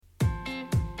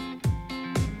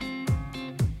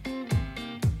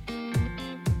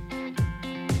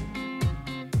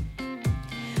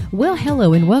Well,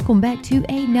 hello and welcome back to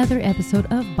another episode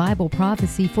of Bible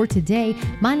Prophecy. For today,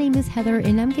 my name is Heather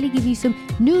and I'm going to give you some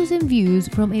news and views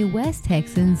from a West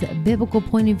Texans biblical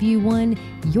point of view, one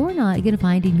you're not going to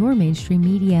find in your mainstream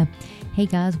media. Hey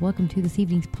guys, welcome to this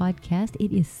evening's podcast.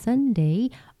 It is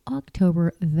Sunday,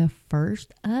 October the 1st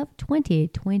of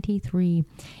 2023,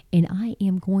 and I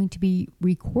am going to be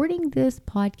recording this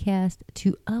podcast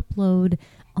to upload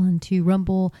onto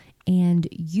Rumble and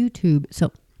YouTube.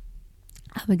 So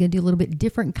I'm going to do a little bit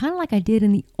different, kind of like I did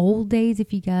in the old days.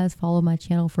 If you guys follow my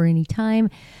channel for any time,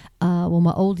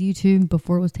 my old YouTube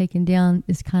before it was taken down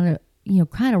is kind of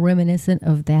reminiscent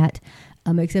of that.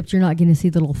 Except you're not going to see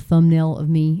the little thumbnail of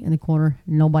me in the corner.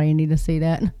 Nobody need to see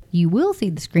that. You will see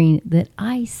the screen that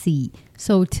I see.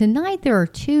 So tonight there are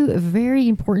two very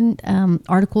important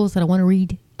articles that I want to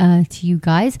read to you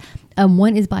guys.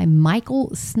 One is by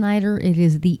Michael Snyder. It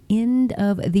is The End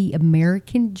of the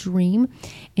American Dream,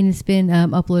 and it's been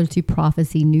uploaded to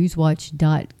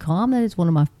prophecynewswatch.com. That is one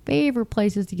of my favorite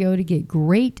places to go to get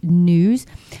great news.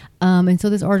 And so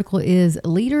this article is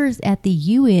leaders at the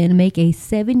UN make a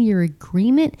 7-year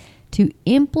agreement to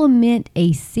implement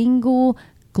a single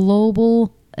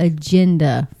global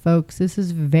agenda. Folks, this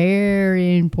is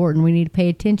very important. We need to pay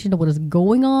attention to what is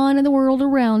going on in the world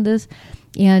around us.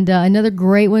 And another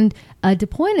great one to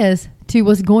point us to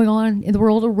what's going on in the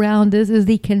world around us is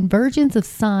the convergence of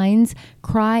signs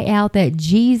cry out that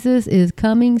Jesus is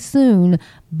coming soon,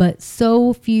 but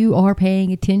so few are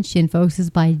paying attention. Folks, this is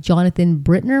by Jonathan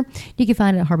Brittner. You can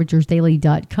find it at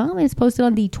harbingersdaily.com, and it's posted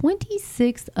on the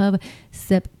 26th of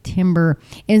September.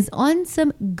 And on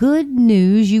some good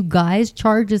news, you guys,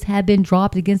 charges have been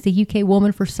dropped against a UK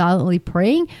woman for silently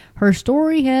praying. Her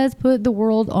story has put the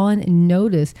world on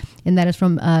notice, and that is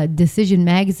from Decision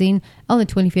Magazine on the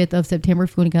 25th of September.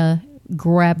 If you want to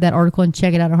grab that article and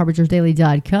check it out at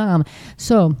harbingersdaily.com.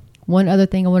 So one other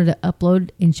thing I wanted to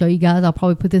upload and show you guys, I'll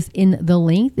probably put this in the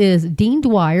link, is Dean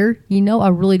Dwyer. You know, I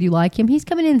really do like him. He's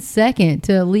coming in second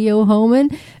to Leo Hohmann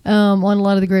on a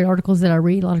lot of the great articles that I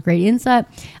read, a lot of great insight.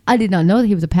 I did not know that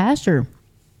he was a pastor.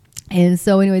 And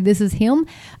so anyway, this is him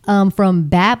from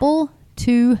Babel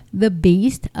to the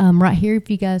Beast right here.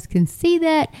 If you guys can see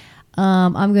that,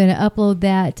 I'm going to upload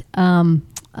that.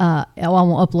 I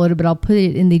won't upload it, but I'll put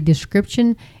it in the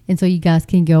description, and so you guys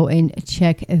can go and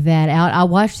check that out. I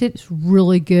watched it. It's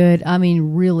really good. I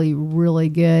mean, really, really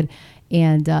good.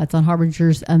 And it's on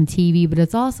Harbingers TV, but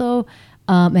it's also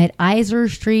at Iser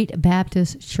Street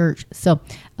Baptist Church. So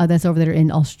that's over there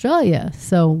in Australia.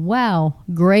 So, wow,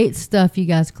 great stuff, you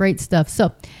guys. Great stuff.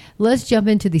 So let's jump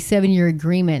into the 7-year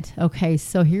agreement. Okay,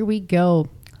 so here we go.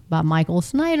 By Michael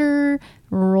Snyder.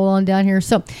 Roll on down here.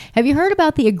 So, have you heard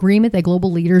about the agreement that global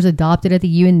leaders adopted at the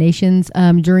UN Nations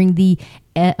during the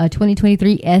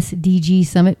 2023 SDG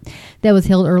Summit that was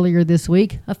held earlier this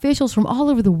week? Officials from all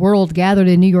over the world gathered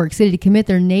in New York City to commit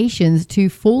their nations to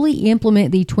fully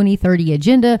implement the 2030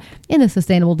 Agenda and the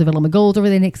Sustainable Development Goals over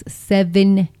the next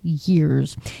 7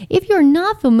 years. If you're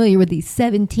not familiar with the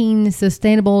 17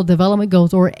 Sustainable Development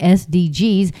Goals, or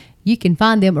SDGs, you can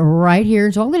find them right here.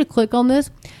 So I'm going to click on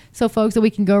this. So folks, so we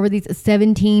can go over these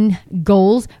 17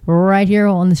 goals right here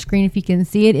on the screen. If you can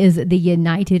see it, is the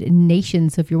United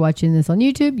Nations. So if you're watching this on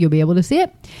YouTube, you'll be able to see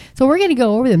it. So we're going to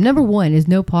go over them. Number 1 is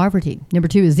no poverty. Number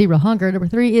 2 is zero hunger. Number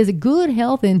 3 is good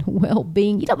health and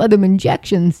well-being. You talk about them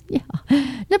injections. Yeah.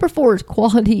 Number 4 is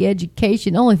quality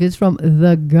education, only if it's from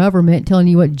the government telling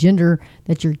you what gender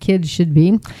that your kids should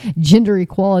be. Gender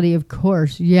equality, of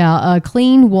course. Yeah.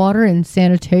 Clean water and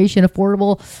sanitation,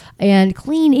 affordable and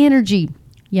clean energy.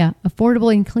 Yeah,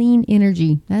 affordable and clean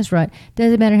energy. That's right.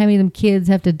 Doesn't matter how many of them kids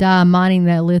have to die mining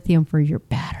that lithium for your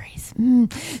batteries.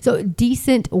 So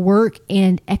decent work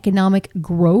and economic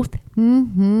growth.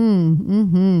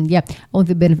 Yeah, only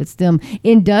that benefits them.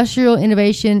 Industrial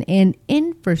innovation and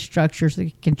infrastructure, so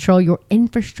you can control your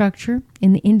infrastructure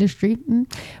in the industry.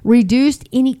 Reduced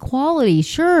inequality.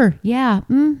 Sure. Yeah.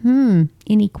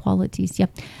 Inequalities. Yeah.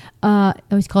 I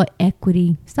always call it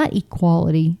equity. It's not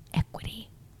equality. Equity.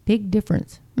 Big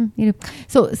difference.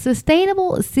 So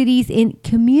sustainable cities and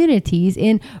communities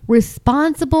in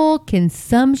responsible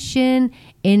consumption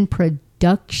and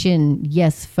production.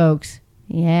 Yes, folks.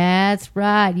 Yeah, that's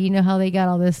right. You know how they got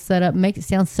all this set up. Makes it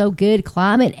sound so good.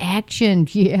 Climate action.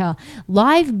 Yeah.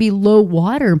 Life below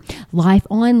water. Life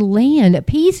on land.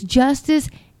 Peace, justice,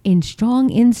 and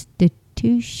strong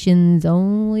institutions.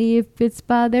 Only if it's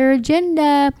by their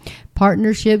agenda.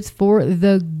 Partnerships for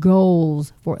the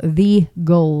goals.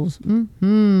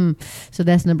 So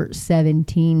that's number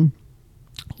 17.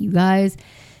 You guys,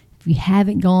 If you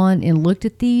haven't gone and looked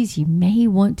at these, you may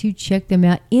want to check them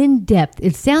out in depth.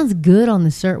 It sounds good on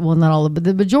the surface. Well, not all of them, but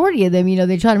the majority of them,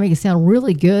 they try to make it sound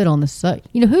really good on the site.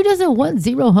 Who doesn't want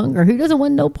zero hunger? Who doesn't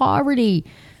want no poverty?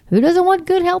 Who doesn't want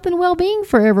good health and well-being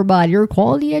for everybody or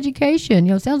quality education?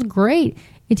 It sounds great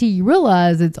until you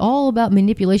realize it's all about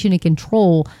manipulation and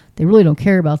control. They really don't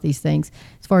care about these things.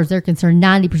 As far as they're concerned,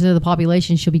 90% of the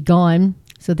population should be gone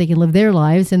so they can live their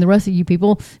lives. And the rest of you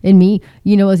people and me,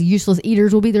 as useless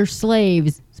eaters, will be their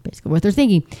slaves. That's basically what they're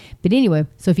thinking. But anyway,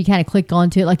 so if you kind of click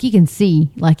onto it, like you can see,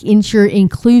 like ensure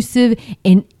inclusive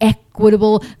and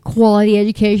equitable quality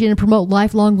education and promote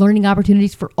lifelong learning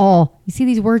opportunities for all. You see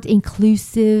these words,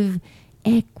 inclusive,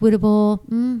 equitable,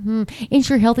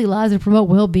 ensure healthy lives and promote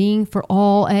well-being for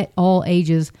all at all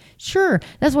ages. Sure,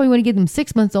 that's why we want to give them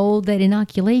 6 months old that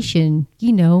inoculation,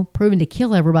 proven to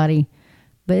kill everybody.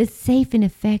 But it's safe and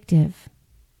effective.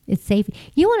 It's safe.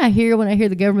 When I hear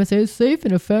the government say it's safe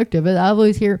and effective, I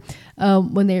always hear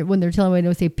when they're telling me,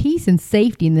 they say peace and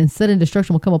safety, and then sudden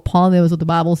destruction will come upon them, is what the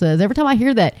Bible says. Every time I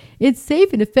hear that, it's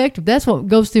safe and effective. That's what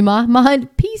goes through my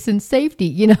mind. Peace and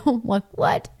safety. Like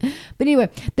what? But anyway,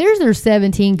 there's their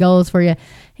 17 goals for you.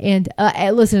 And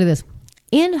listen to this.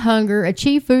 End hunger,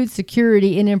 achieve food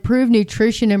security, and improve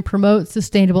nutrition and promote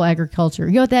sustainable agriculture.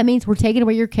 You know what that means? We're taking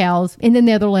away your cows in the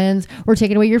Netherlands. We're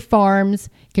taking away your farms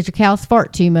because your cows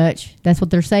fart too much. That's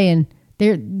what they're saying.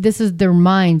 This is their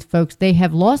mind, folks. They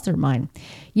have lost their mind.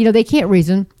 They can't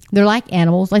reason. They're like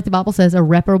animals, like the Bible says, a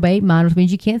reprobate mind, which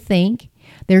means you can't think.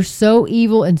 They're so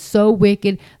evil and so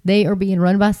wicked. They are being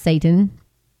run by Satan.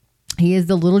 He is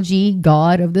the little g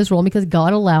God of this world because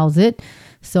God allows it.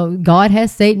 So God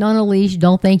has Satan on a leash.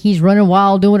 Don't think he's running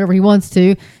wild, doing whatever he wants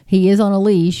to. He is on a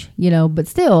leash, but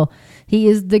still, he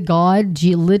is the God,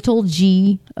 little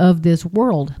g of this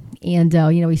world. And,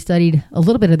 we studied a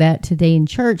little bit of that today in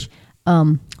church.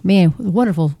 Man,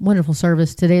 wonderful, wonderful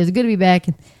service today. It was good to be back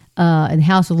in the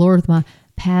house of the Lord with my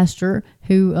pastor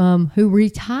who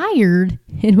retired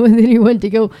and then he went to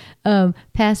go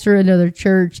pastor another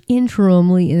church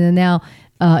interimly, and then now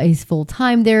he's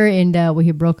full-time there, and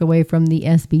we broke away from the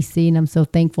SBC, and I'm so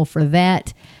thankful for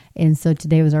that. And so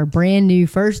today was our brand new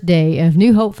first day of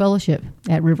New Hope Fellowship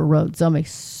at River Road. So I'm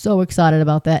so excited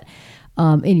about that.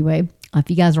 Anyway, if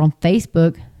you guys are on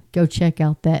Facebook, go check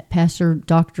out that. Pastor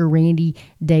Dr. Randy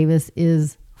Davis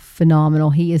is phenomenal.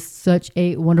 He is such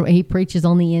a wonderful, he preaches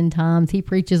on the end times. He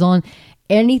preaches on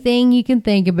anything you can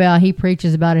think about. He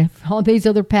preaches about it. All these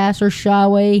other pastors shy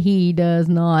away. He does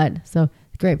not. So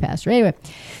great pastor. Anyway,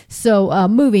 so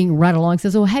moving right along.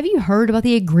 So have you heard about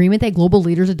the agreement that global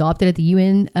leaders adopted at the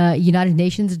United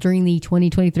Nations during the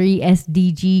 2023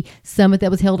 SDG summit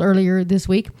that was held earlier this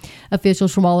week?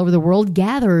 Officials from all over the world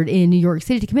gathered in New York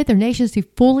City to commit their nations to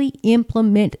fully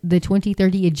implement the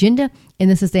 2030 agenda and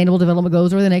the Sustainable Development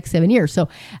Goals over the next 7 years. So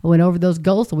I went over those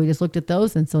goals. So we just looked at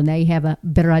those. And so now you have a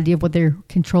better idea of what they're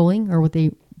controlling or what they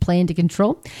plan to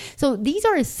control. So these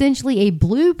are essentially a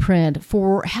blueprint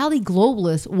for how the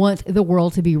globalists want the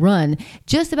world to be run.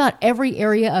 Just about every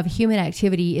area of human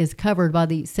activity is covered by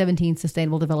the 17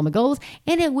 Sustainable Development Goals,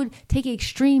 and it would take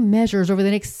extreme measures over the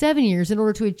next 7 years in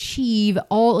order to achieve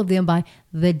all of them by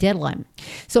the deadline.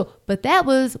 So, but that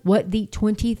was what the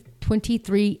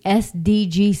 2023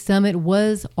 SDG Summit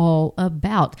was all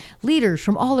about. Leaders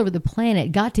from all over the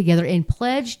planet got together and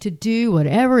pledged to do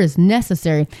whatever is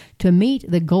necessary to meet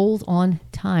the goals on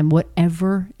time,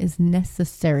 whatever is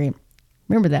necessary.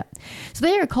 Remember that. So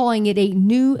they are calling it a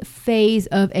new phase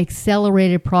of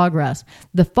accelerated progress.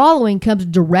 The following comes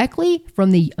directly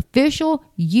from the official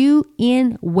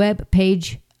UN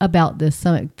webpage about this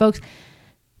summit. Folks,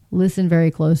 listen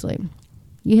very closely.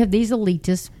 You have these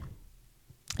elitists,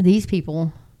 these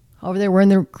people over there wearing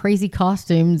their crazy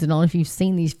costumes, and I don't know if you've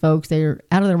seen these folks. They're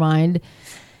out of their mind.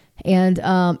 And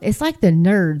it's like the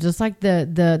nerds. It's like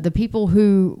the people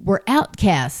who were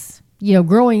outcasts,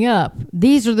 growing up.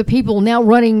 These are the people now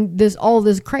running all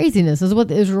this craziness. This is what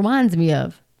this reminds me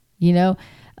of,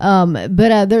 But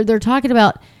they're talking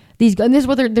about these, and this is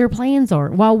what their plans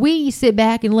are. While we sit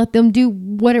back and let them do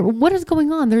whatever. What is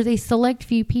going on? There's a select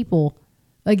few people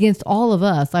against all of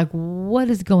us. Like, what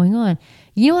is going on?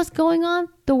 You know what's going on?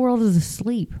 The world is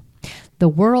asleep. The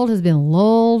world has been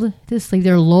lulled to sleep.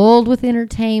 They're lulled with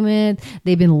entertainment.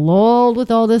 They've been lulled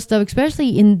with all this stuff,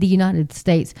 especially in the United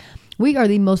States. We are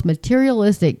the most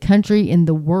materialistic country in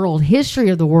the world, history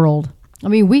of the world. I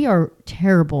mean, we are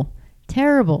terrible,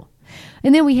 terrible.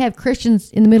 And then we have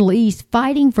Christians in the Middle East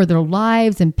fighting for their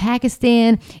lives in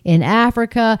Pakistan, in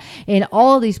Africa, in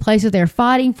all of these places. They're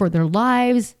fighting for their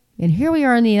lives. And here we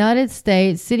are in the United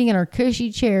States, sitting in our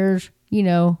cushy chairs,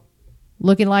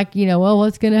 looking like, well,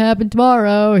 what's going to happen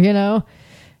tomorrow,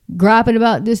 griping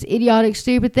about this idiotic,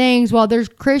 stupid things while there's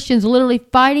Christians literally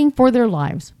fighting for their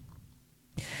lives.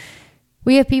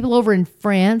 We have people over in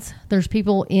France. There's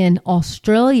people in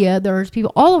Australia. There's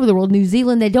people all over the world, New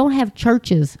Zealand, that don't have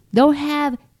churches. Don't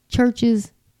have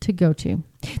churches to go to.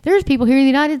 There's people here in the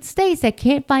United States that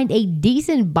can't find a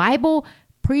decent Bible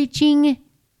preaching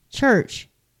church.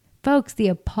 Folks, the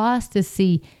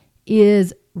apostasy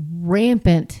is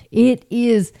rampant. It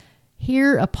is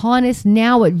here upon us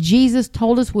now. What Jesus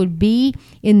told us would be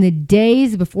in the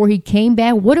days before he came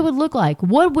back, what it would look like.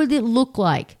 What would it look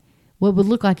like? What would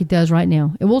look like it does right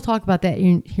now. And we'll talk about that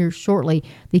here shortly,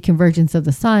 the convergence of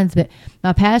the signs. But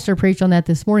my pastor preached on that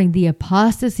this morning, the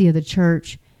apostasy of the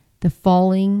church, the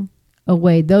falling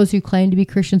away. Those who claim to be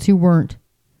Christians who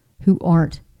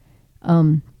aren't.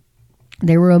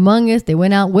 They were among us. They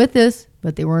went out with us,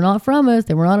 but they were not from us.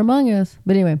 They were not among us.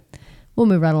 But anyway, we'll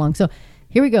move right along. So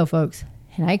here we go, folks.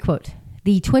 And I quote,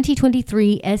 the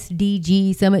 2023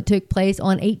 SDG Summit took place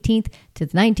on 18th to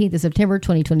the 19th of September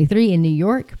 2023 in New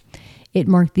York. It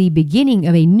marked the beginning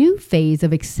of a new phase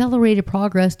of accelerated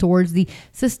progress towards the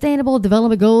Sustainable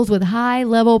Development Goals with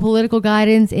high-level political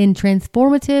guidance and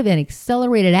transformative and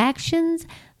accelerated actions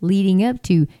leading up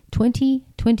to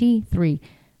 2023.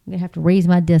 I'm going to have to raise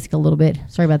my desk a little bit.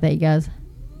 Sorry about that, you guys.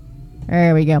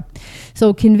 There we go.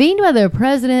 So convened by the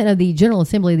President of the General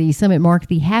Assembly, the summit marked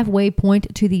the halfway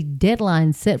point to the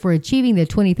deadline set for achieving the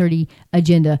 2030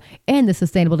 Agenda and the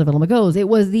Sustainable Development Goals. It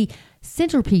was the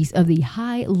centerpiece of the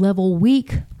high-level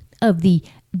week of the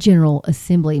General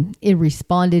Assembly. It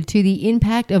responded to the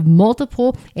impact of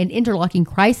multiple and interlocking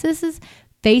crises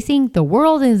facing the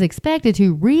world and is expected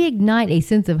to reignite a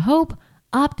sense of hope,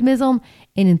 optimism,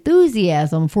 and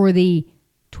enthusiasm for the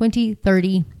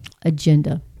 2030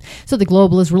 Agenda. So the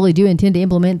globalists really do intend to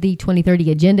implement the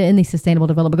 2030 Agenda and the Sustainable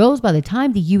Development Goals by the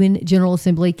time the UN General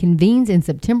Assembly convenes in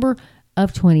September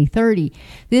of 2030.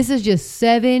 This is just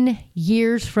 7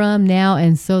 years from now,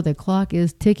 and so the clock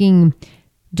is ticking.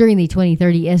 During the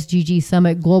 2030 SDG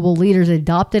Summit, global leaders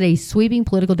adopted a sweeping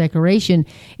political declaration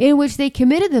in which they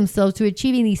committed themselves to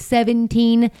achieving the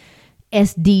 17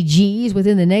 SDGs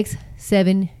within the next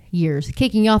 7 years.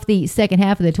 Kicking off the second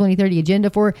half of the 2030 Agenda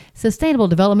for Sustainable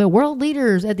Development, world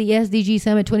leaders at the SDG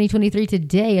Summit 2023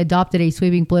 today adopted a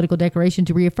sweeping political declaration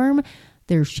to reaffirm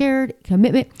their shared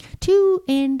commitment to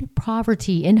end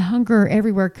poverty and hunger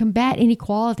everywhere, combat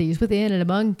inequalities within and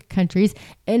among countries,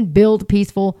 and build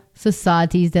peaceful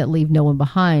societies that leave no one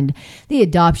behind. The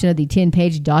adoption of the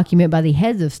 10-page document by the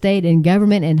heads of state and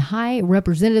government and high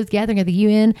representatives gathering at the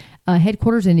UN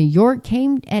headquarters in New York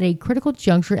came at a critical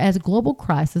juncture as global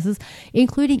crises,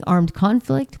 including armed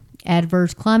conflict,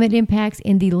 adverse climate impacts,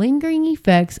 and the lingering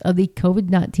effects of the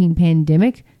COVID-19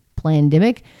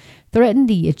 pandemic, threaten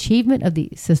the achievement of the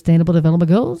Sustainable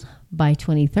Development Goals by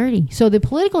 2030. So the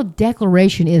political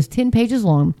declaration is 10 pages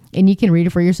long, and you can read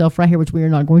it for yourself right here, which we are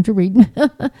not going to read.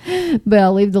 But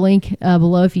I'll leave the link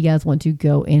below if you guys want to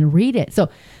go and read it. So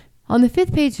on the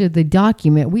 5th page of the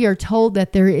document, we are told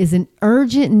that there is an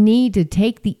urgent need to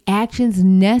take the actions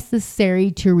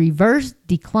necessary to reverse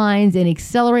declines and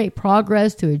accelerate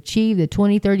progress to achieve the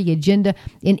 2030 Agenda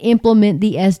and implement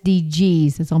the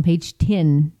SDGs. It's on page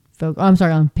 10.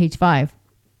 On page 5.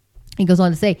 He goes on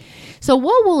to say, so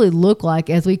what will it look like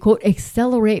as we, quote,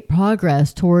 accelerate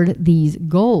progress toward these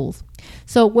goals?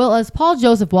 So, well, as Paul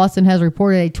Joseph Watson has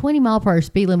reported, a 20-mile-per-hour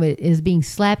speed limit is being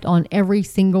slapped on every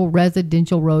single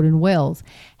residential road in Wales.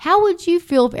 How would you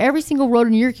feel if every single road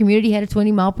in your community had a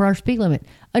 20-mile-per-hour speed limit?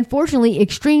 Unfortunately,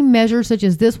 extreme measures such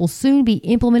as this will soon be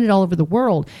implemented all over the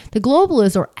world. The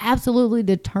globalists are absolutely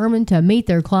determined to meet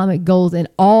their climate goals, and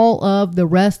all of the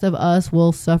rest of us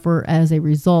will suffer as a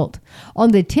result. On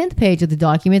the 10th page of the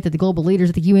document that the global leaders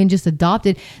at the UN just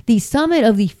adopted, the Summit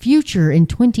of the Future in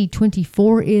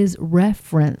 2024 is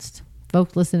referenced.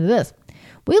 Folks, listen to this.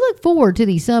 We look forward to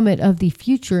the Summit of the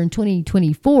Future in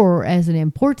 2024 as an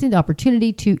important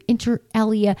opportunity to inter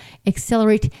alia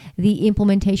accelerate the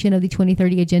implementation of the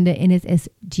 2030 Agenda and its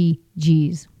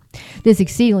SDGs. This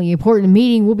exceedingly important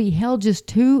meeting will be held just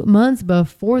 2 months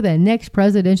before the next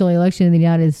presidential election in the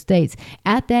United States.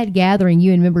 At that gathering,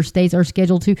 UN member states are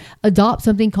scheduled to adopt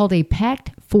something called a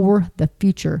Pact for the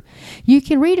Future. You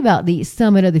can read about the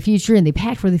Summit of the Future and the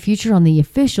Pact for the Future on the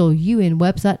official UN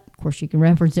website. Of course, you can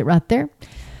reference it right there.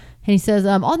 And he says,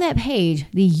 on that page,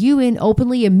 the UN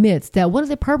openly admits that one of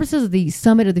the purposes of the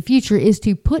Summit of the Future is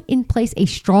to put in place a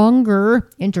stronger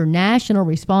international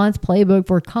response playbook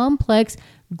for complex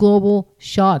global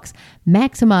shocks,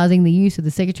 maximizing the use of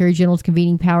the Secretary General's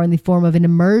convening power in the form of an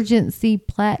emergency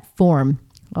platform.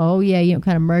 Oh, yeah, you know what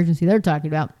kind of emergency they're talking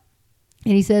about.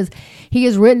 And he says he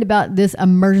has written about this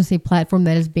emergency platform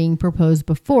that is being proposed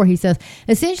before. He says,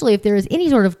 essentially, if there is any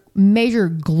sort of major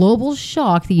global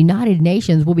shock, the United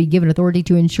Nations will be given authority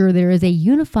to ensure there is a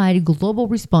unified global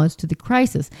response to the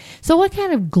crisis. So what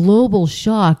kind of global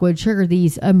shock would trigger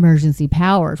these emergency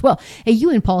powers? Well, a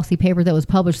UN policy paper that was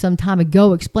published some time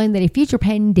ago explained that a future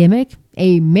pandemic,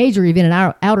 a major event in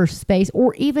our outer space,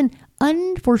 or even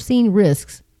unforeseen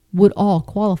risks would all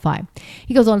qualify.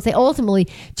 He goes on to say, ultimately,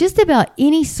 just about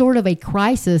any sort of a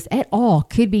crisis at all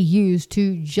could be used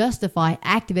to justify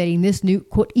activating this new,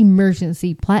 quote,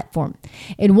 emergency platform.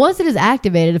 And once it is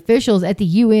activated, officials at the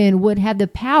UN would have the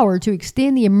power to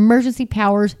extend the emergency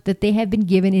powers that they have been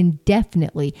given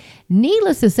indefinitely.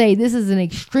 Needless to say, this is an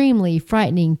extremely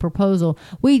frightening proposal.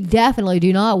 We definitely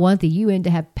do not want the UN to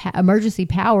have emergency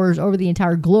powers over the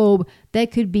entire globe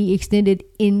that could be extended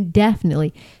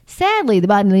indefinitely. Sadly, the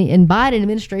Biden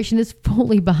administration is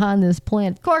fully behind this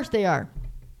plan. Of course they are.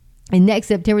 And next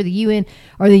September, the UN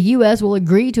or the U.S. will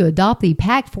agree to adopt the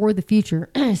Pact for the Future.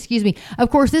 Excuse me. Of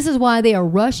course, this is why they are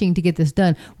rushing to get this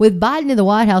done. With Biden in the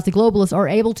White House, the globalists are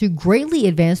able to greatly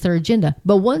advance their agenda.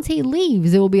 But once he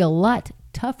leaves, it will be a lot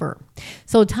tougher.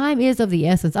 So time is of the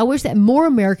essence. I wish that more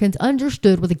Americans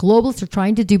understood what the globalists are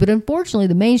trying to do, but unfortunately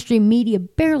the mainstream media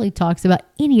barely talks about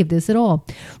any of this at all.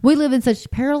 We live in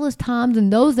such perilous times,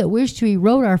 and those that wish to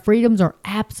erode our freedoms are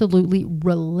absolutely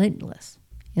relentless.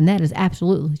 And that is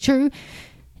absolutely true. And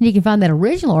you can find that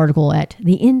original article at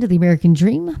The End of the American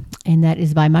Dream, and that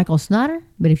is by Michael Snyder.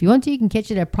 But if you want to, you can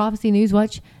catch it at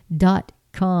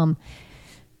prophecynewswatch.com.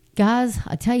 Guys,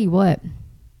 I tell you what,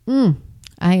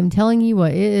 I am telling you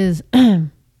what, it is,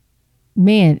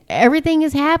 man, everything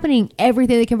is happening.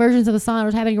 Everything, the conversions of the sign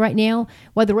is happening right now,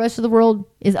 while the rest of the world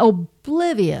is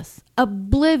oblivious.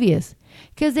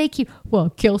 Because they keep,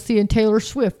 Kelsey and Taylor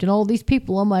Swift and all these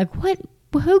people. I'm like, what?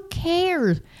 Who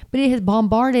cares? But it has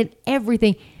bombarded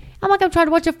everything. I'm trying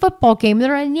to watch a football game.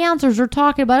 Their announcers are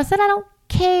talking about it. I said, I don't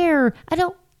care. I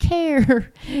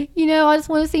just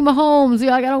want to see Mahomes.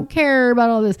 I don't care about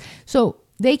all this. So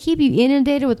they keep you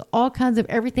inundated with all kinds of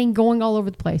everything going all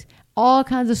over the place. All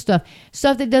kinds of stuff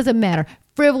that doesn't matter.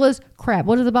 Frivolous crap.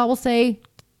 What does the Bible say?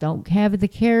 Don't have the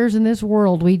cares in this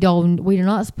world. We are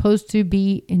not supposed to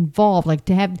be involved,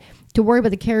 to worry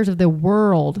about the cares of the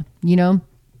world,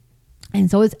 And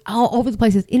so it's all over the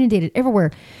place. It's inundated everywhere.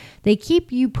 They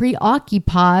keep you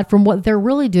preoccupied from what they're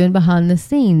really doing behind the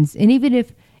scenes. And even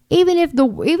if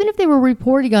they were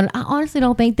reporting on it, I honestly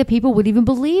don't think that people would even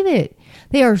believe it.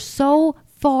 They are so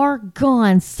far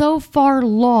gone, so far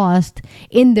lost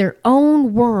in their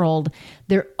own world,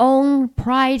 their own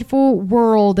prideful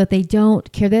world, that they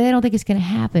don't care. They don't think it's going to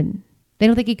happen. They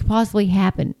don't think it could possibly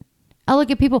happen. I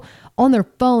look at people on their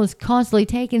phones constantly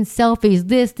taking selfies.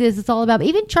 This, it's all about,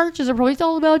 even churches are probably, it's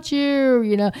all about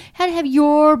you, how to have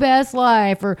your best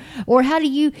life, or how do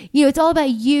you, it's all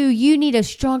about you. You need a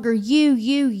stronger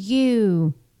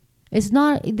you. It's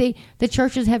not, the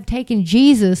churches have taken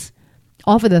Jesus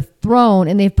off of the throne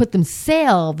and they've put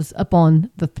themselves up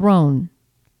on the throne.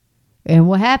 And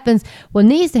what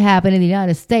needs to happen in the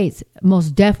United States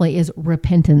most definitely is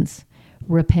repentance.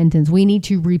 We need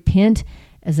to repent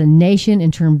as a nation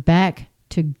and turn back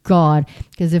to God,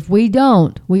 because if we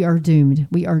don't, we are doomed.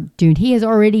 He has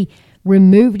already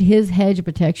removed his hedge of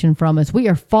protection from us. We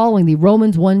are following the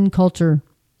Romans 1 culture.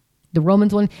 The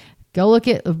Romans 1, go look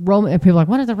at Roman, and people are like,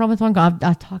 what is the Romans 1?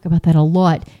 I talk about that a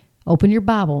lot. Open your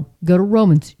Bible, go to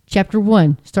Romans chapter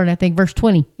 1, starting I think verse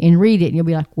 20, and read it, and you'll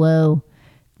be like, whoa,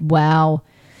 wow,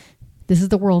 this is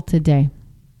the world today.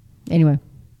 Anyway,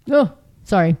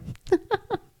 sorry.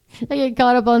 I get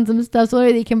caught up on some stuff.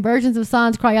 So the conversions of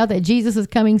signs cry out that Jesus is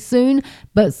coming soon,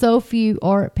 but so few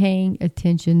are paying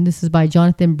attention. This is by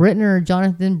Jonathan Brittner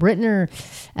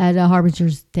at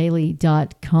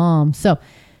harbingersdaily.com. So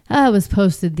it was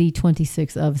posted the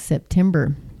 26th of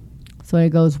September. So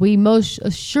it goes, we most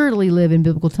assuredly live in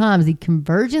biblical times. The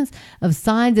convergence of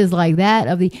signs is like that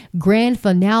of the grand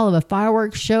finale of a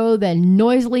fireworks show that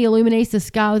noisily illuminates the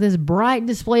sky with this bright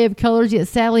display of colors, yet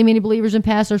sadly many believers and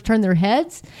pastors turn their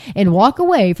heads and walk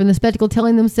away from the spectacle,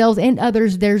 telling themselves and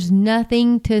others there's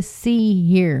nothing to see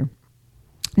here.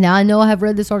 Now, I know I have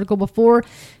read this article before,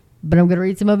 but I'm going to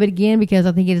read some of it again because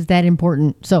I think it is that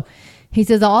important. So he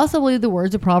says, I also believe the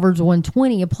words of Proverbs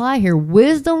 1:20 apply here.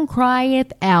 Wisdom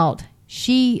crieth out.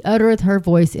 She uttereth her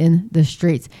voice in the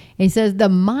streets. And he says, the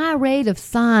myriad of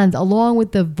signs, along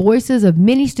with the voices of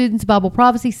many students of Bible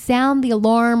prophecy, sound the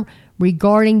alarm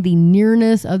regarding the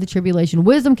nearness of the tribulation.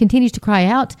 Wisdom continues to cry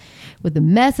out with the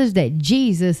message that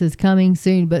Jesus is coming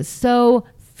soon, but so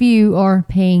few are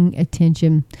paying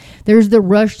attention. There's the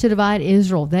rush to divide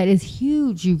Israel. That is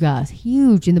huge, you guys,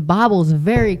 huge. And the Bible is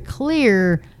very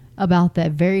clear about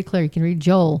that, very clear. You can read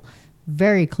Joel,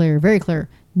 very clear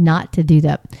not to do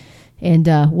that. And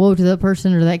woe to the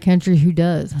person or that country who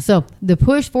does. So the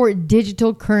push for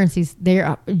digital currencies,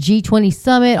 there G20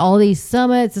 summit, all these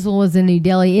summits. This one was in New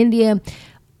Delhi, India.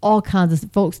 All kinds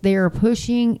of folks, they are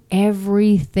pushing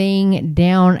everything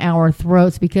down our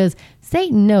throats because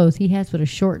Satan knows he has but a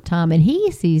short time and he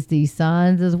sees these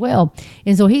signs as well.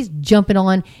 And so he's jumping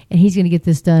on and he's going to get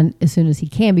this done as soon as he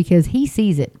can because he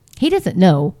sees it. He doesn't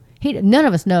know. None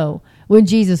of us know when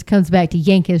Jesus comes back to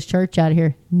yank his church out of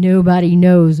here. Nobody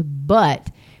knows.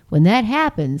 But when that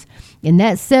happens and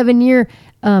that 7-year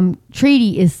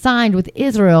treaty is signed with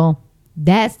Israel,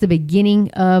 that's the beginning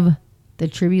of the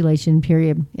tribulation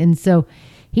period. And so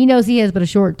he knows he has but a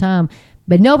short time,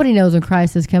 but nobody knows when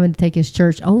Christ is coming to take his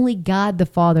church. Only God the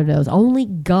Father knows. Only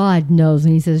God knows.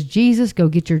 And he says, Jesus, go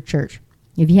get your church.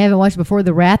 If you haven't watched Before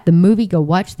the Wrath, the movie, go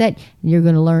watch that. And you're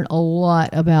going to learn a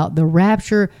lot about the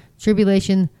rapture,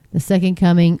 tribulation, the second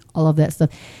coming, all of that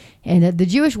stuff. And the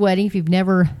Jewish wedding, if you've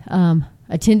never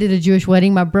attended a Jewish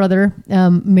wedding, my brother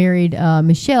married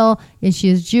Michelle, and she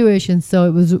is Jewish, and so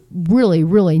it was really,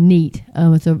 really neat.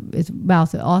 It's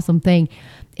an awesome thing.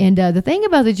 And the thing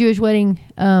about the Jewish wedding,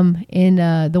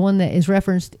 and the one that is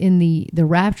referenced in the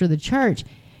rapture of the church,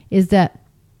 is that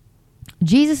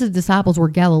Jesus' disciples were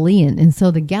Galilean, and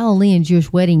so the Galilean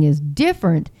Jewish wedding is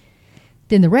different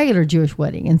than the regular Jewish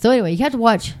wedding. And so anyway, you have to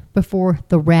watch Before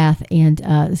the Wrath, and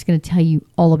it's going to tell you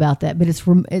all about that. But it's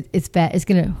going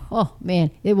to, oh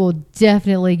man, it will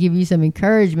definitely give you some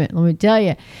encouragement, let me tell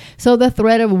you. So the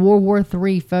threat of World War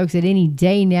III, folks, at any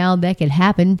day now that could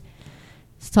happen.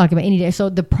 Let's talk about any day. So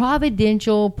the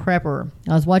Providential Prepper.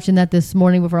 I was watching that this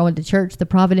morning before I went to church. The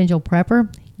Providential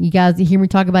Prepper. You guys hear me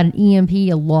talk about an EMP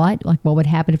a lot, like what would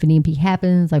happen if an EMP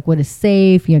happens, like what is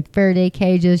safe, Faraday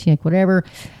cages, whatever.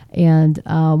 And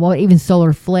even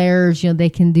solar flares, they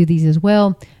can do these as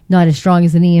well. Not as strong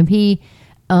as an EMP.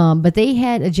 But they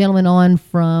had a gentleman on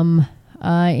from,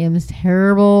 I am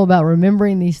terrible about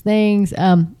remembering these things.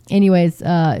 EMP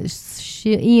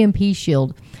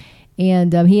Shield.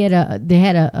 And they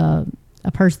had a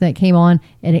person that came on,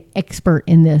 an expert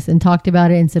in this, and talked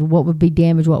about it and said what would be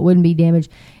damaged, what wouldn't be damaged.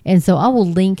 And so I will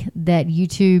link that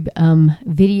YouTube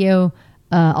video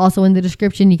also in the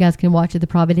description. You guys can watch it, the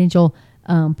Providential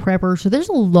Prepper. So there's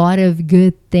a lot of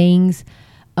good things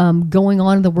going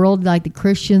on in the world. Like the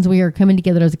Christians, we are coming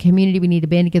together as a community. We need to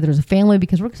band together as a family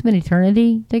because we're going to spend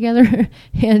eternity together.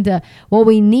 And what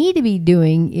we need to be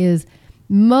doing is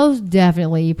most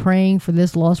definitely praying for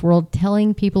this lost world,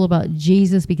 telling people about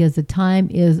Jesus because the time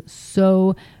is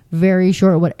so very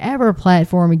short. Whatever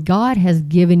platform God has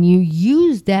given you,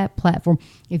 use that platform.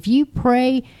 If you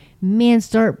pray, man,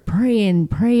 start praying.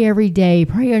 Pray every day.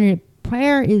 Pray on it.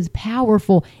 Prayer is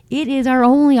powerful. It is our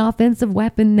only offensive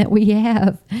weapon that we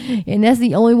have. And that's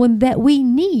the only one that we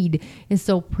need. And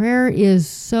so prayer is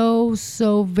so,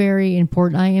 so very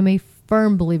important. I am a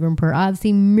firm believer in prayer. I've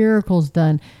seen miracles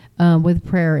done with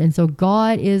prayer. And so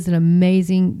God is an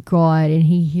amazing God, and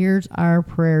he hears our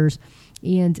prayers.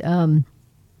 And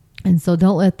so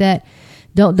don't let this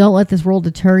world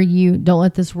deter you. Don't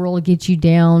let this world get you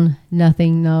down.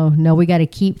 Nothing. No, we got to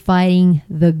keep fighting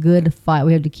the good fight.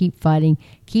 We have to keep fighting,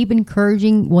 keep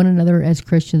encouraging one another as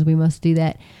Christians. We must do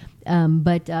that.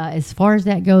 But as far as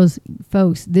that goes,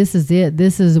 folks, this is it.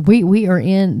 We are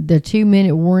in the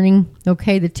 2-minute warning.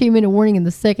 Okay. The 2-minute warning in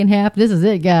the second half. This is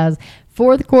it, guys.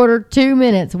 Fourth quarter, 2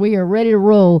 minutes. We are ready to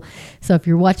roll. So if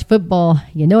you're watching football,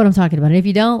 you know what I'm talking about. And if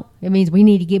you don't, it means we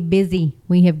need to get busy.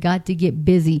 We have got to get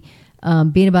busy,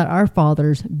 being about our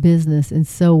Father's business. And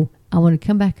so I want to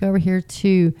come back over here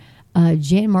to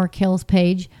Jan Markell's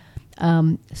page.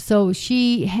 So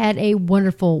she had a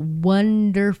wonderful,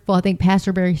 I think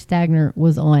Pastor Barry Stagner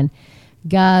was on.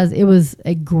 Guys, it was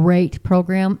a great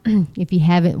program. If you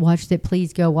haven't watched it,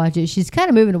 please go watch it. She's kind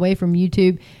of moving away from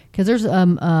YouTube because there's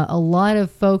a lot of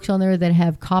folks on there that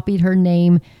have copied her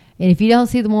name. And if you don't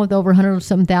see the one with over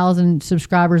 100-something thousand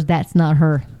subscribers, that's not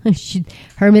her.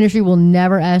 Her ministry will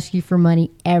never ask you for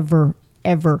money, ever,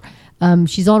 ever.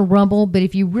 She's on Rumble, but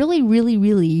if you really, really,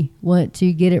 really want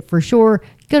to get it for sure,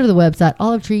 go to the website,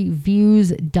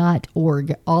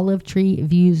 olivetreeviews.org,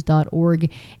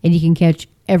 olivetreeviews.org, and you can catch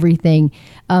everything.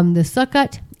 The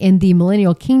Sukkot and the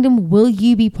Millennial Kingdom, will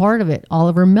you be part of it?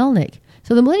 Oliver Melnick.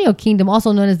 So the millennial kingdom,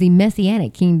 also known as the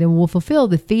Messianic kingdom, will fulfill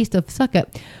the Feast of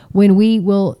Sukkot when we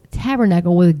will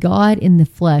tabernacle with God in the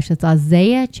flesh. That's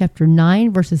Isaiah chapter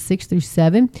 9, verses 6 through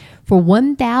 7. For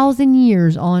 1,000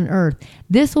 years on earth,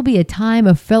 this will be a time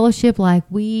of fellowship like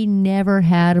we never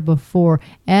had before,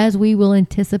 as we will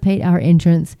anticipate our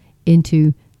entrance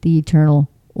into the eternal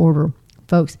order.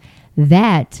 Folks,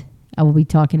 that I will be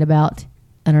talking about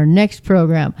in our next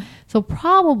program. So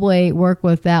probably work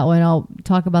with that one. I'll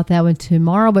talk about that one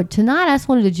tomorrow. But tonight I just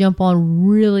wanted to jump on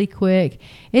really quick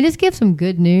and just give some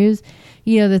good news.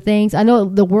 You know, the things, I know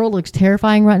the world looks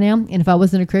terrifying right now. And if I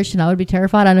wasn't a Christian, I would be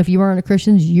terrified. I know if you weren't a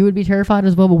Christian, you would be terrified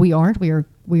as well. But we aren't.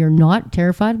 We are not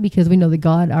terrified because we know that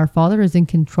God, our Father, is in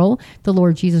control. The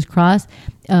Lord Jesus Christ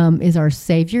is our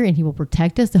Savior, and He will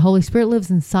protect us. The Holy Spirit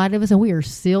lives inside of us, and we are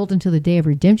sealed until the day of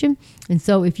redemption. And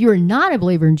so if you're not a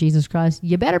believer in Jesus Christ,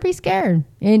 you better be scared,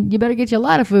 and you better get you a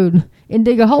lot of food and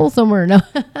dig a hole somewhere. No.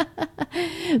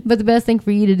 But the best thing for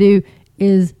you to do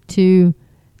is to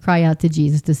cry out to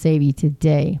Jesus to save you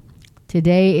today.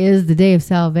 Today is the day of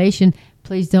salvation.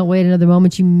 Please don't wait another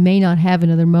moment. You may not have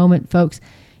another moment, folks.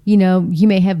 You know, you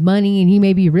may have money and you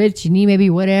may be rich and you may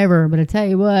be whatever, but I tell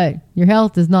you what, your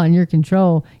health is not in your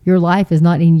control. Your life is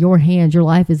not in your hands. Your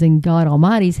life is in God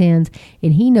Almighty's hands,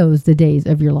 and He knows the days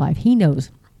of your life. He knows.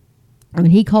 And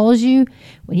when He calls you,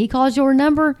 when He calls your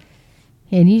number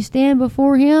and you stand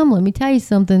before Him, let me tell you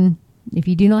something. If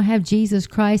you do not have Jesus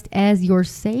Christ as your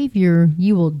Savior,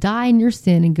 you will die in your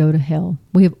sin and go to hell.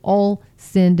 We have all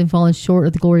sinned and fallen short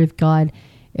of the glory of God,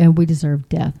 and we deserve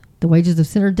death. The wages of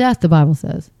sin are death, the Bible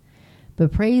says.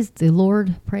 But praise the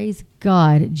Lord, praise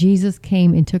God, Jesus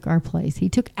came and took our place. He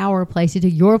took our place. He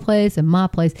took your place and my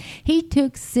place. He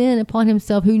took sin upon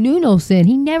Himself who knew no sin.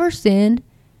 He never sinned,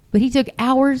 but He took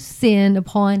our sin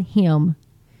upon Him.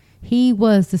 He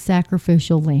was the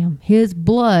sacrificial lamb. His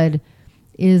blood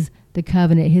is the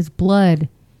covenant. His blood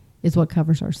is what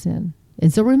covers our sin.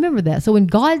 And so remember that. So when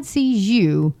God sees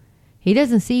you, He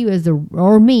doesn't see you as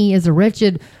or me as a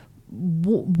wretched,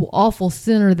 awful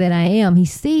sinner that I am. He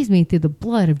sees me through the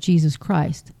blood of Jesus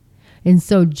Christ. And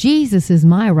so Jesus is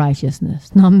my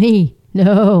righteousness, not me.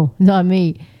 No, not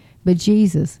me, but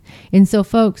Jesus. And so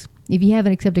folks, if you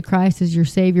haven't accepted Christ as your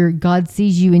Savior, God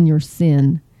sees you in your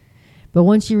sin. But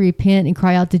once you repent and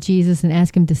cry out to Jesus and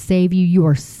ask Him to save you, you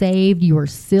are saved. You are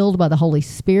sealed by the Holy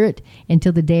Spirit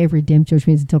until the day of redemption, which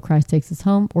means until Christ takes us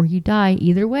home or you die.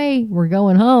 Either way, we're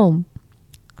going home.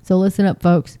 So listen up,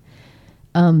 folks.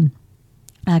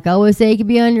 Like I always say, you could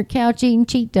be on your couch eating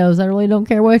Cheetos. I really don't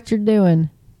care what you're doing.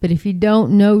 But if you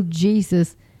don't know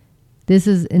Jesus, this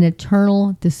is an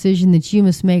eternal decision that you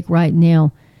must make right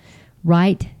now.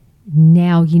 Right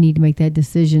now, you need to make that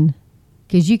decision.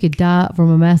 Because you could die from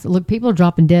a mass. Look, people are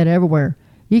dropping dead everywhere.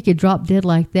 You could drop dead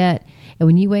like that. And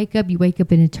when you wake up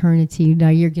in eternity. Now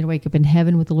you're going to wake up in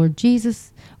heaven with the Lord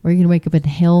Jesus, or you're going to wake up in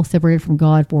hell separated from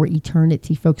God for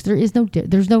eternity, folks. There's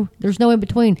no in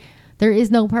between. There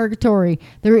is no purgatory.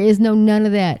 There is none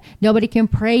of that. Nobody can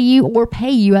pray you or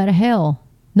pay you out of hell.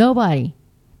 Nobody.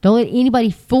 Don't let anybody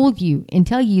fool you and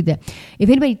tell you that. If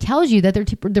anybody tells you that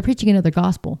they're preaching another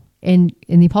gospel, and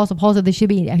the Apostle Paul said they should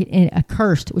be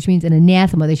accursed, which means an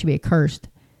anathema, they should be accursed.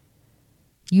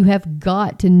 You have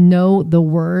got to know the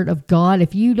Word of God.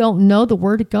 If you don't know the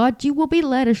Word of God, you will be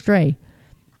led astray.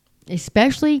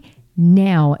 Especially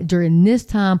now, during this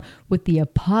time, with the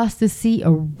apostasy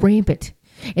rampant.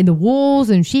 And the wolves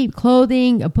in sheep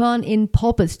clothing in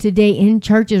pulpits today, in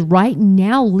churches right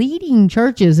now, leading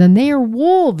churches, and they are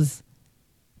wolves.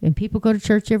 And people go to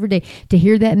church every day to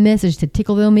hear that message, to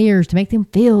tickle them ears, to make them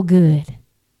feel good.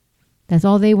 That's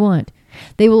all they want.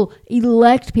 They will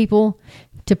elect people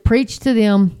to preach to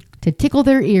them, to tickle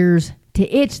their ears, to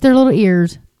itch their little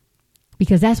ears,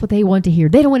 because that's what they want to hear.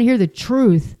 They don't want to hear the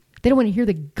truth. They don't want to hear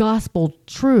the gospel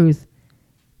truth.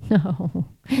 No,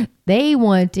 they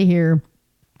want to hear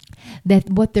that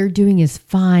what they're doing is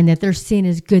fine, that their sin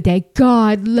is good, that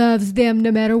God loves them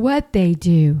no matter what they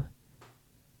do.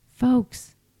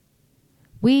 Folks,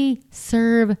 we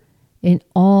serve an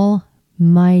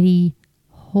almighty,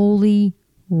 holy,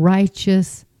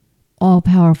 righteous,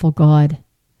 all-powerful God.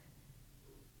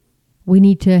 We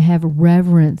need to have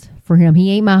reverence for Him.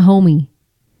 He ain't my homie.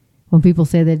 When people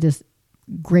say that, it just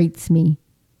grates me.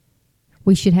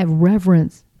 We should have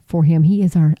reverence for Him. He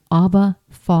is our Abba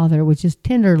Father, which is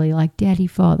tenderly like Daddy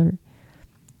Father.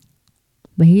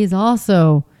 But He is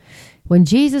also, when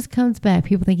Jesus comes back,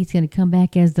 people think He's going to come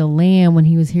back as the lamb when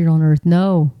He was here on earth.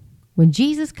 No. When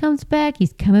Jesus comes back,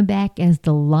 He's coming back as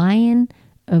the Lion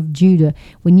of Judah.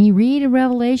 When you read in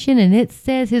Revelation and it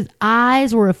says His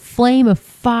eyes were a flame of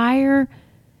fire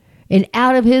and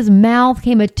out of His mouth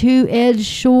came a two-edged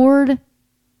sword,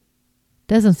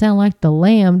 Doesn't sound like the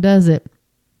lamb, does it?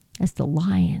 That's the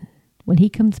lion. When he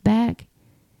comes back,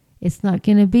 it's not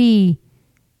going to be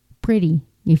pretty.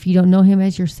 If you don't know him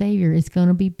as your Savior, it's going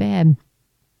to be bad.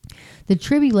 The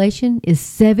tribulation is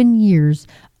 7 years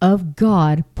of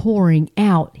God pouring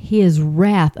out his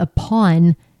wrath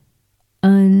upon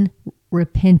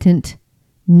unrepentant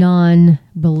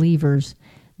non-believers,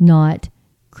 not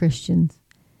Christians.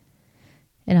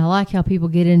 And I like how people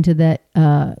get into that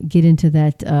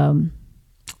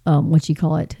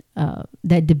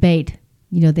that debate.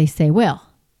 They say, well,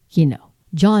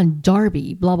 John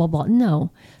Darby, blah, blah, blah.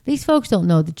 No, these folks don't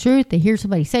know the truth. They hear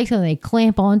somebody say something, they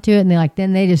clamp onto it, and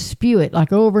then they just spew it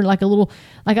over like a little,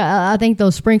 I think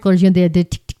those sprinklers, they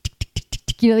tick, tick, tick, tick, tick,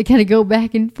 tick, they kind of go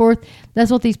back and forth.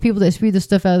 That's what these people that spew the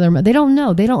stuff out of their mouth, they don't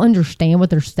know. They don't understand what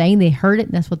they're saying. They heard it,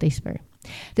 and that's what they spew.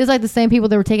 Just like the same people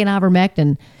that were taking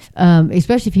ivermectin,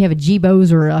 especially if you have a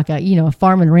G-Bose or like a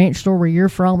farm and ranch store where you're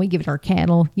from, we give it to our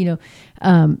cattle,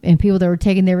 and people that were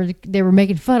taking, they were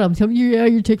making fun of them, telling you, yeah,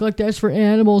 you take like that's for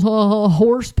animals,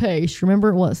 horse paste.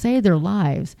 Remember, it saved their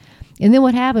lives. And then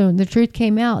what happened when the truth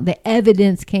came out, the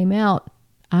evidence came out,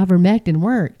 ivermectin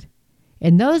worked.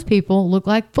 And those people look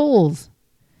like fools.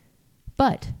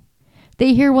 But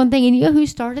they hear one thing, and you know who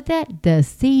started that? The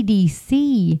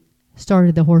CDC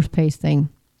started the horse paste thing.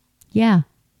 Yeah.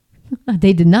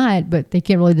 They deny it, but they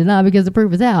can't really deny it because the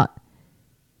proof is out.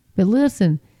 But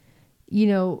listen,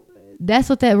 that's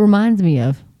what that reminds me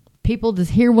of. People just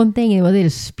hear one thing and they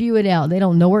just spew it out. They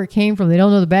don't know where it came from. They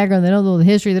don't know the background. They don't know the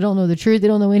history. They don't know the truth. They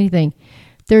don't know anything.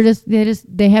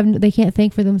 They can't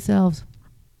think for themselves.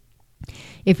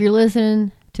 If you're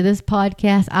listening to this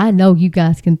podcast, I know you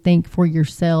guys can think for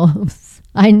yourselves.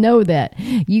 I know that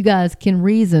you guys can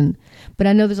reason, but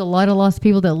I know there's a lot of lost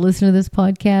people that listen to this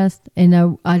podcast,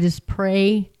 and I just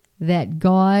pray that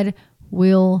God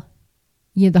will,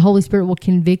 the Holy Spirit will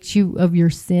convict you of your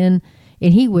sin,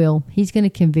 and He will. He's going to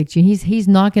convict you. He's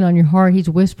knocking on your heart. He's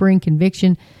whispering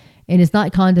conviction, and it's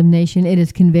not condemnation. It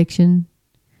is conviction.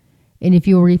 And if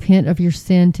you will repent of your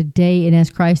sin today and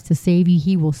ask Christ to save you,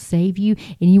 He will save you,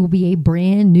 and you will be a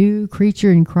brand new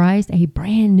creature in Christ, a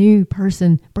brand new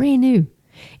person, brand new.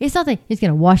 It's not that He's going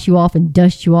to wash you off and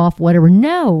dust you off, whatever.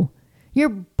 No, you're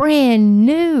brand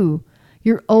new.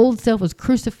 Your old self was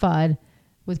crucified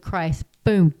with Christ.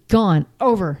 Boom, gone,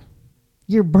 over.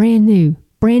 You're brand new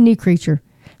creature.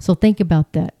 So think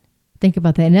about that.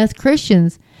 And as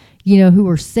Christians, who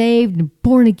are saved and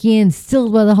born again,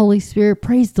 sealed by the Holy Spirit,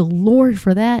 praise the Lord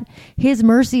for that. His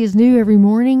mercy is new every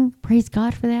morning. Praise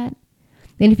God for that.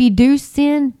 And if you do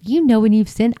sin, when you've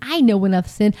sinned. I know when I've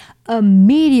sinned.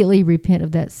 Immediately repent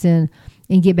of that sin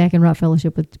and get back in right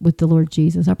fellowship with the Lord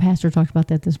Jesus. Our pastor talked about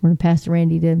that this morning. Pastor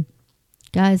Randy did.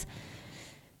 Guys,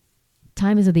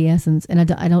 time is of the essence, and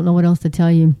I don't know what else to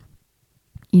tell you.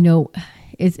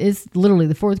 It's literally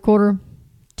the fourth quarter,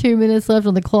 2 minutes left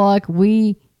on the clock.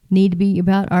 We need to be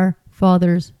about our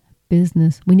Father's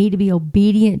business. We need to be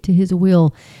obedient to His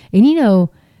will. And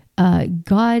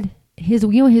God, His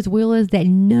will is that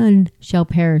none shall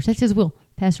perish. That's His will.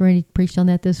 Pastor Randy preached on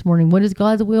that this morning. What is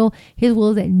God's will? His will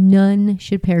is that none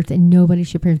should perish, that nobody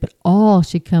should perish, but all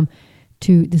should come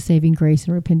to the saving grace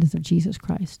and repentance of Jesus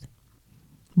Christ.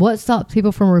 What stops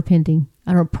people from repenting?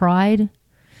 Pride.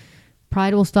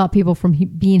 Pride will stop people from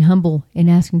being humble and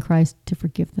asking Christ to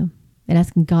forgive them and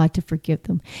asking God to forgive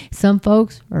them. Some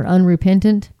folks are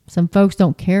unrepentant. Some folks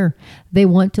don't care. They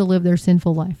want to live their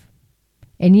sinful life.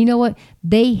 And you know what?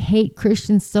 They hate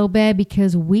Christians so bad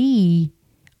because we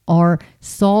are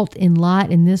salt and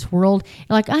light in this world.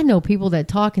 Like, I know people that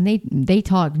talk and they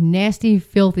talk nasty,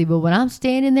 filthy, but when I'm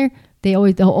standing there, they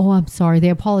always, oh, I'm sorry. They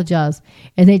apologize.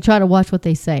 And they try to watch what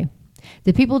they say.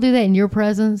 Do people do that in your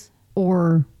presence,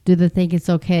 or do they think it's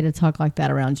okay to talk like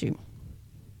that around you?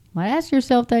 Might ask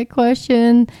yourself that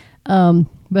question. Because,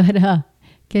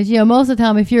 most of the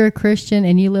time, if you're a Christian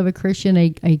and you live a Christian,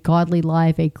 a godly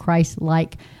life, a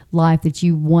Christ-like life that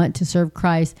you want to serve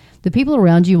Christ, the people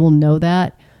around you will know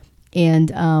that. And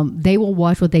they will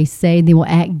watch what they say, and they will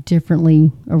act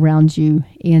differently around you.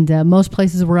 And most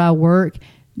places where I work,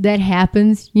 that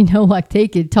happens. Like they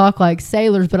could talk like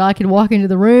sailors, but I could walk into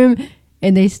the room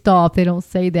and they stop. They don't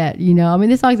say that,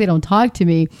 it's not like they don't talk to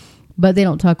me, but they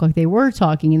don't talk like they were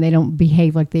talking, and they don't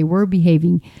behave like they were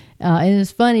behaving. And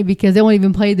it's funny because they won't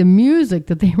even play the music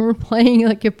that they were playing,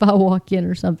 like if I walk in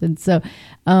or something. So,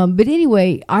 but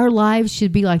anyway, our lives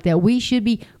should be like that. We should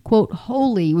be, quote,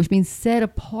 holy, which means set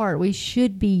apart. We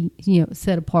should be,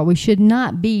 set apart. We should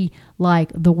not be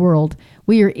like the world.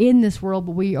 We are in this world,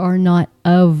 but we are not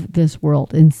of this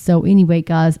world. And so anyway,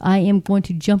 guys, I am going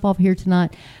to jump off here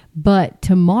tonight. But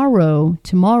tomorrow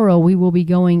we will be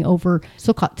going over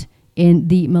Sukkot. in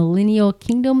the millennial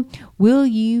kingdom. Will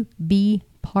you be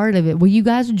part of it? Will you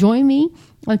guys join me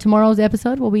on tomorrow's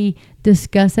episode where we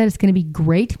discuss that? It's going to be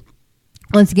great.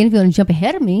 Once again, if you want to jump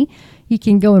ahead of me, you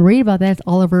can go and read about that. It's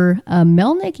Oliver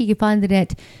Melnick. You can find it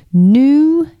at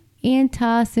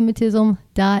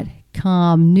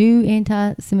newantisemitism.com.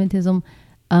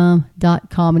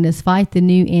 Newantisemitism.com, and it's Fight the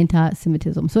New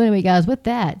Anti-Semitism. So anyway, guys, with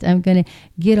that, I'm going to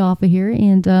get off of here,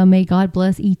 and may God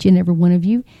bless each and every one of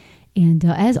you. And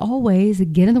as always,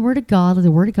 get in the Word of God. Let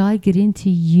the Word of God get into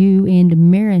you. And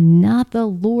Maranatha,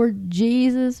 Lord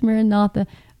Jesus, Maranatha.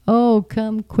 Oh,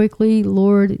 come quickly,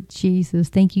 Lord Jesus.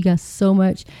 Thank you guys so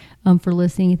much for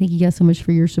listening. Thank you guys so much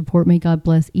for your support. May God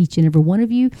bless each and every one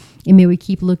of you. And may we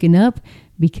keep looking up,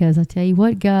 because I tell you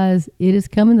what, guys, it is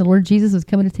coming. The Lord Jesus is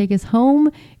coming to take us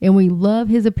home, and we love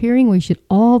his appearing. We should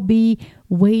all be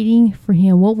waiting for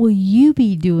him. What will you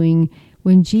be doing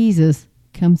when Jesus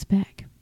comes back?